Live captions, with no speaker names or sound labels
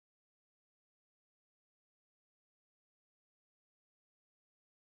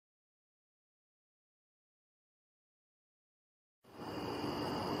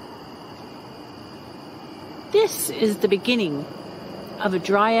This is the beginning of a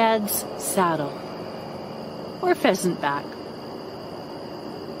Dryad's saddle, or pheasant back.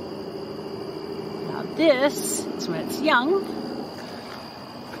 Now this is when it's young,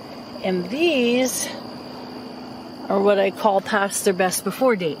 and these are what I call past their best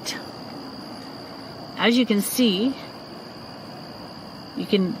before date. As you can see, you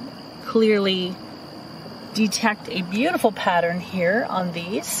can clearly detect a beautiful pattern here on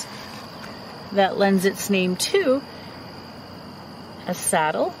these that lends its name to a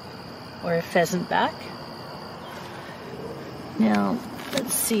saddle or a pheasant back. Now,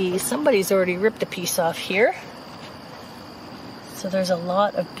 let's see, somebody's already ripped a piece off here. So there's a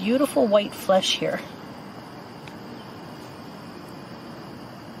lot of beautiful white flesh here.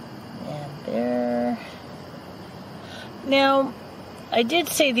 And there. Now, I did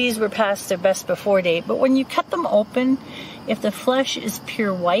say these were past their best before date, but when you cut them open, if the flesh is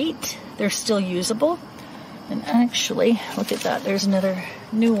pure white, they're still usable. And actually, look at that, there's another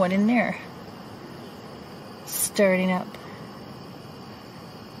new one in there. Starting up.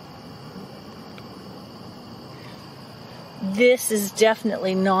 This is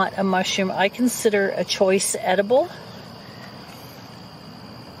definitely not a mushroom I consider a choice edible.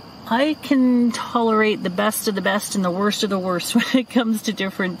 I can tolerate the best of the best and the worst of the worst when it comes to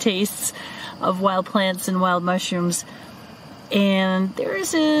different tastes of wild plants and wild mushrooms. And there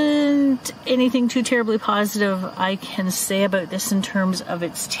isn't anything too terribly positive I can say about this in terms of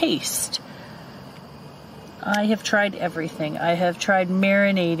its taste. I have tried everything. I have tried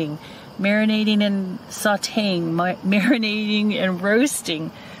marinating and sauteing, marinating and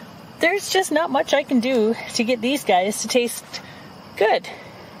roasting. There's just not much I can do to get these guys to taste good.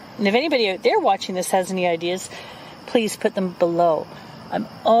 And if anybody out there watching this has any ideas, please put them below. I'm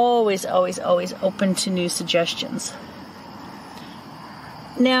always open to new suggestions.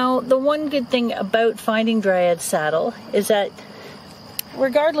 Now, the one good thing about finding Dryad saddle is that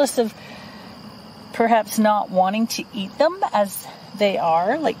regardless of perhaps not wanting to eat them as they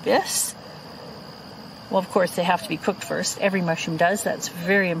are, like this, well, of course, they have to be cooked first. Every mushroom does. That's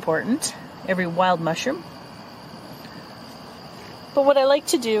very important. Every wild mushroom. But what I like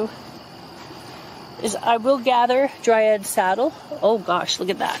to do is I will gather Dryad saddle. Oh gosh, look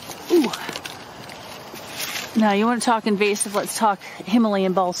at that. Ooh. Now, you want to talk invasive, let's talk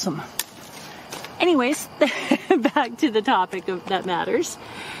Himalayan balsam. Anyways, back to the topic that matters.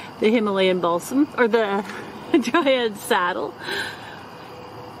 The Himalayan balsam, or the Dryad saddle.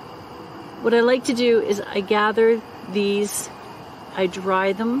 What I like to do is I gather these, I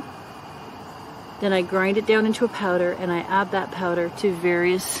dry them, then I grind it down into a powder, and I add that powder to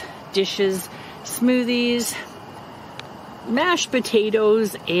various dishes, smoothies, mashed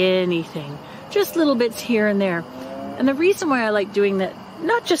potatoes, anything. Just little bits here and there. And the reason why I like doing that,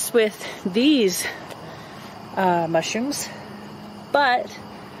 not just with these mushrooms, but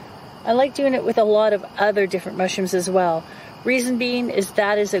I like doing it with a lot of other different mushrooms as well. Reason being is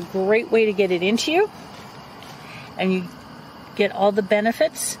that is a great way to get it into you, and you get all the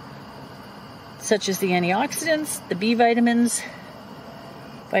benefits such as the antioxidants, the B vitamins,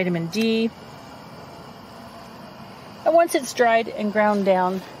 vitamin D. And once it's dried and ground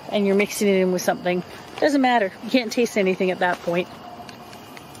down and you're mixing it in with something, doesn't matter. You can't taste anything at that point.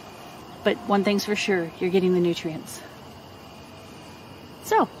 But one thing's for sure, you're getting the nutrients.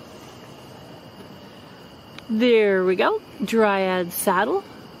 So, there we go. Dryad saddle.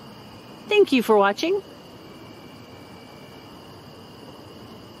 Thank you for watching.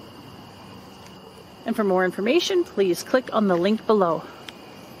 And for more information, please click on the link below.